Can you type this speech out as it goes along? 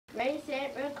Ready,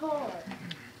 set, record.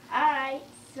 Alright,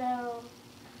 so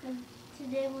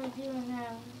today we're doing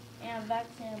an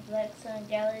unboxing of Black Sun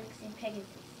Galaxy Pegasus.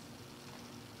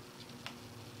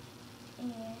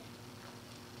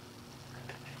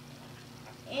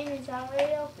 And it's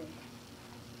already open.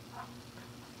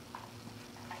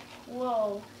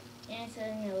 Whoa, and it's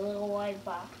in a little white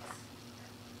box.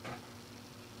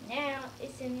 Now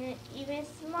it's in an even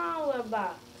smaller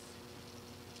box.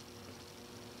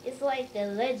 It's like the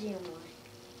legend one.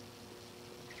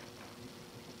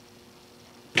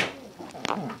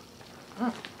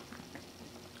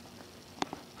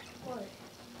 What?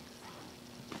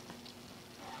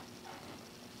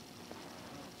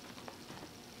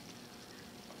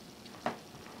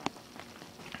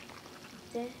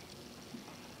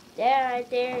 That right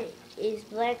there is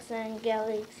Black Sun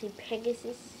Galaxy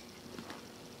Pegasus.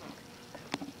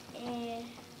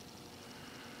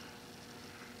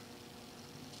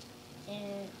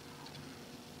 And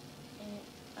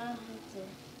I have to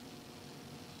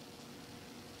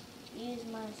use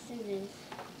my scissors.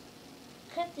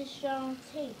 Cut the strong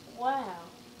tape. Wow.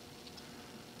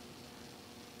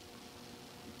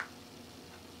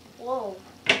 Whoa.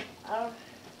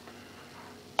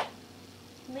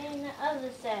 Man, the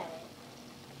other side.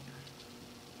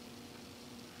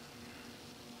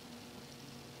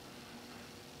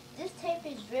 This tape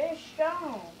is very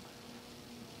strong.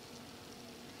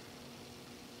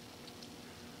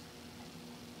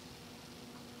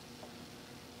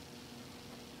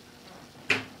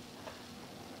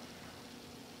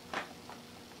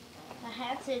 I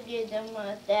have to give them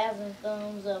 1,000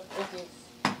 thumbs up for this.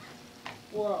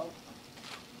 Whoa.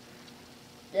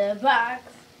 The box,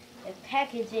 the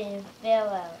packaging fell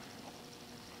out.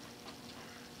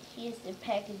 Here's the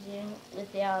packaging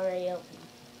with it already open.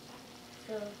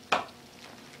 So,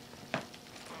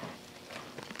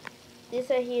 this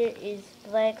right here is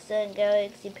Black Sun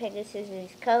Galaxy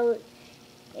Pegasus' code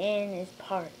and its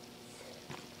parts.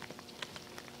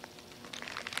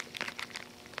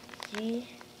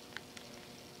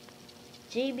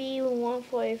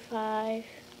 GB145,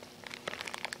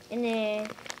 and then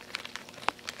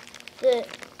the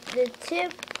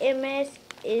tip MS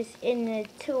is in the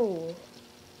tool,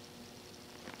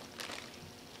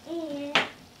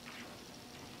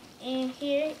 and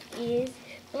here is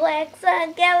Black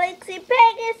Sun Galaxy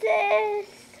Pegasus,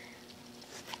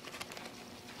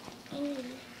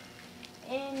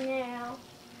 and now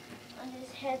I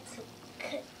just had to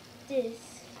cut this.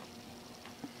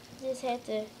 Just had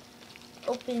to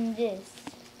open this.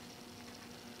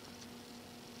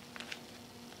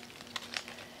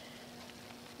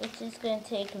 Which is going to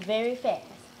take very fast.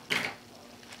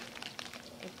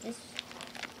 Get this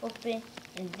open,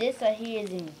 and this right here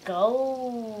is in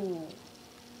gold.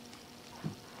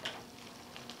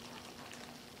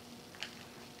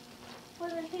 For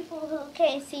the people who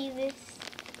can't see this,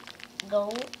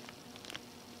 gold.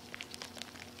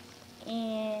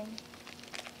 And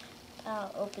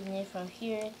I'll open it from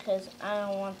here because I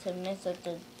don't want to mess up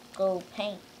the gold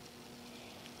paint.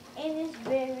 And it's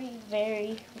very,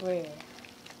 very rare.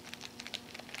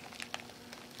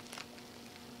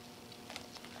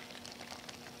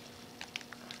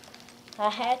 I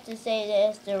have to say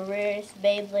that's the rarest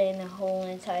Beyblade in the whole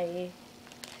entire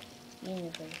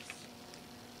universe.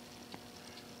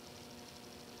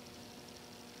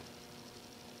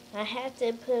 I have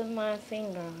to put my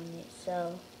finger on it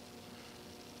so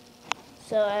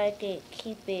I could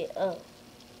keep it up.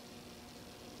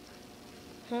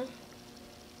 Huh?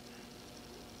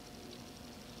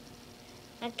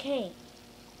 I can't.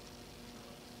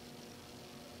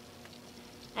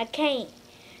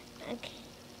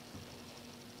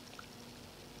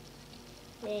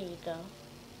 There you go.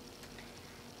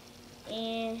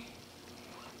 And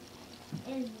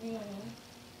then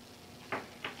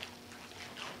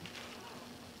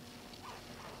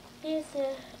here's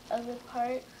the other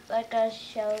part, like I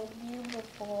showed you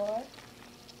before,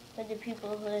 for the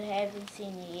people who haven't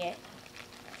seen it yet.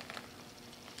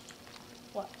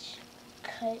 Watch.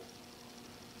 Cut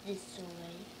this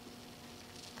away.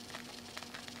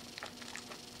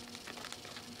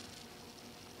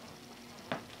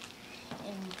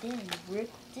 And then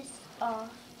rip this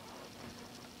off.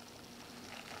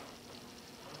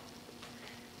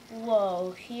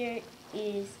 Whoa, here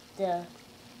is the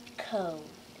code.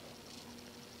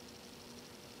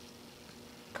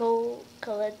 Code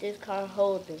collector's card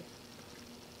holder.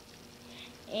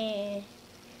 And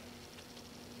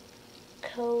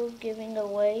code giving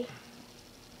away.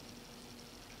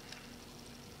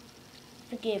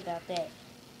 Forget about that.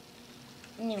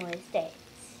 Anyways, thanks.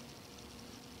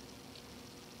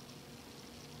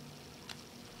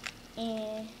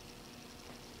 And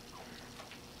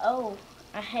Oh,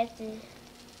 I had to